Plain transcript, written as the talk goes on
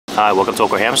Hi, welcome to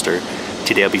AwkwardHamster.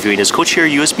 Today I'll be viewing this Coocheer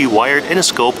USB wired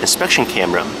endoscope inspection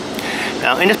camera.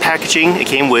 Now in the packaging, it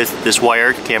came with this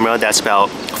wired camera that's about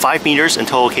 5 meters in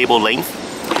total cable length.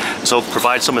 So it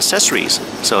provides some accessories.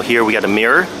 So here we got a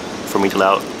mirror for me to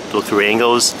look through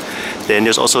angles. Then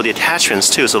there's also the attachments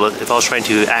too. So if I was trying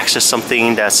to access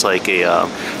something that's like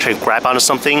trying to grab onto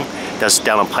something that's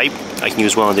down a pipe, I can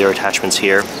use one of their attachments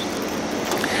here.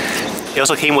 It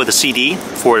also came with a CD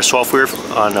for the software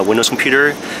on a Windows computer.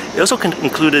 It also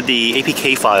included the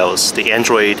APK files, the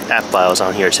Android app files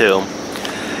on here too.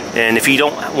 And if you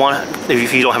don't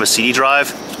have a CD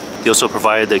drive, they also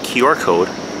provided the QR code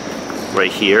right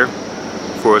here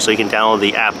so you can download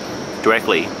the app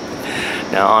directly.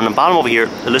 Now on the bottom over here,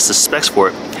 it lists the specs for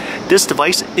it. This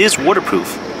device is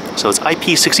waterproof, so it's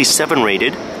IP67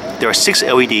 rated. There are 6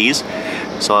 LEDs,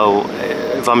 so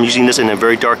if I'm using this in a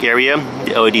very dark area,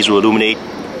 the LEDs will illuminate.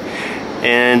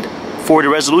 And for the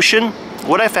resolution,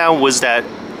 what I found was that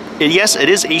yes, it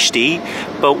is HD,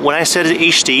 but when I set it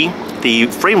HD, the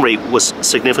frame rate was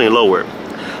significantly lower.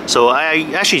 So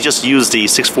I actually just used the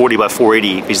 640 by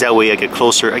 480 because that way I get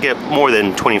closer, I get more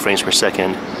than 20 frames per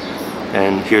second.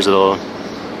 And here's a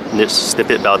little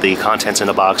snippet about the contents in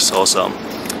the box also.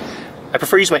 I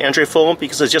prefer using my Android phone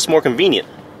because it's just more convenient.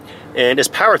 And it's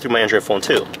powered through my Android phone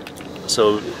too.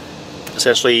 So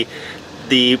essentially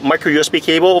the micro USB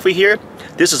cable over here,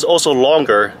 this is also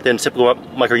longer than typical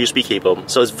micro USB cable.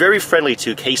 So it's very friendly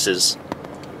to cases,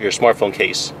 your smartphone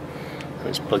case.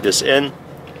 Let's plug this in.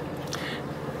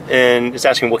 And it's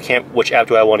asking which app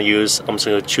do I want to use. I'm just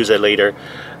going to choose that later.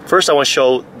 First I want to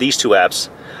show these two apps.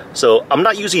 So I'm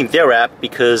not using their app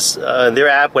because their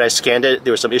app, when I scanned it,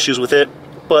 there were some issues with it.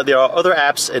 But there are other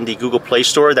apps in the Google Play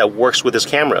Store that works with this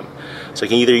camera. So you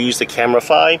can either use the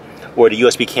Camera-Fi or the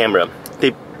USB camera.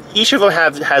 Each of them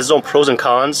has its own pros and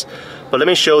cons, but let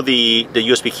me show the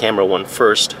USB camera one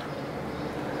first.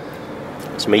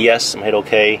 So I'm yes, I'm hit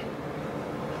OK.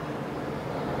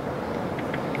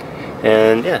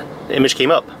 And yeah, the image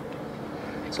came up.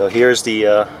 So here's the,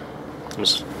 I'm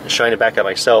just shining it back at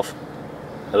myself.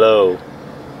 Hello.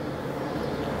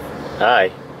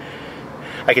 Hi.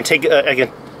 I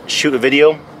can shoot a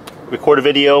video, record a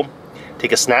video,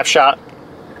 take a snapshot.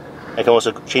 I can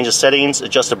also change the settings,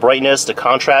 adjust the brightness, the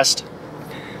contrast.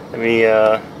 Let me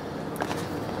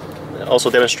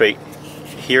also demonstrate.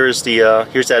 Here's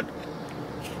that.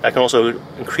 I can also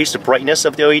increase the brightness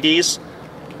of the LEDs,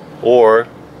 or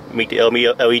make the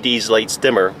LEDs lights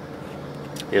dimmer.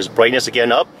 There's brightness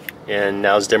again up, and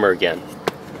now it's dimmer again.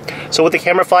 So with the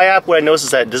Camera-Fi app, what I noticed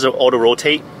is that it doesn't auto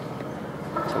rotate.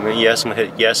 So I'm gonna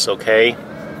hit yes, okay.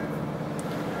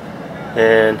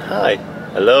 And hi,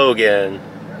 hello again.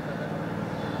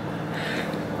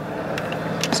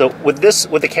 So with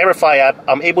the Camera-Fi app,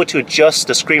 I'm able to adjust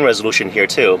the screen resolution here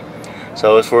too.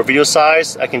 So for video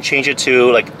size, I can change it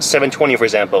to like 720 for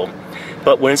example.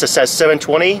 But when it says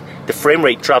 720, the frame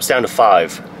rate drops down to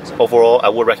 5. So overall, I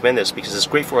would recommend this because it's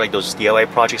great for like those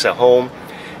DIY projects at home.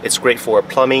 It's great for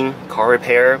plumbing, car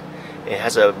repair. It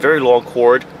has a very long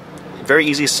cord, very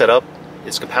easy to set up.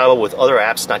 It's compatible with other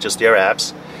apps, not just their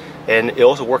apps. And it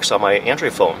also works on my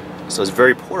Android phone, so it's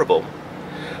very portable.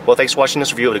 Well, thanks for watching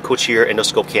this review of the Coocheer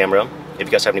Endoscope camera. If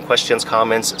you guys have any questions,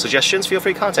 comments, suggestions, feel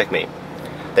free to contact me.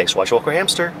 Thanks for watching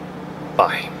AwkwardHamster.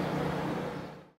 Bye.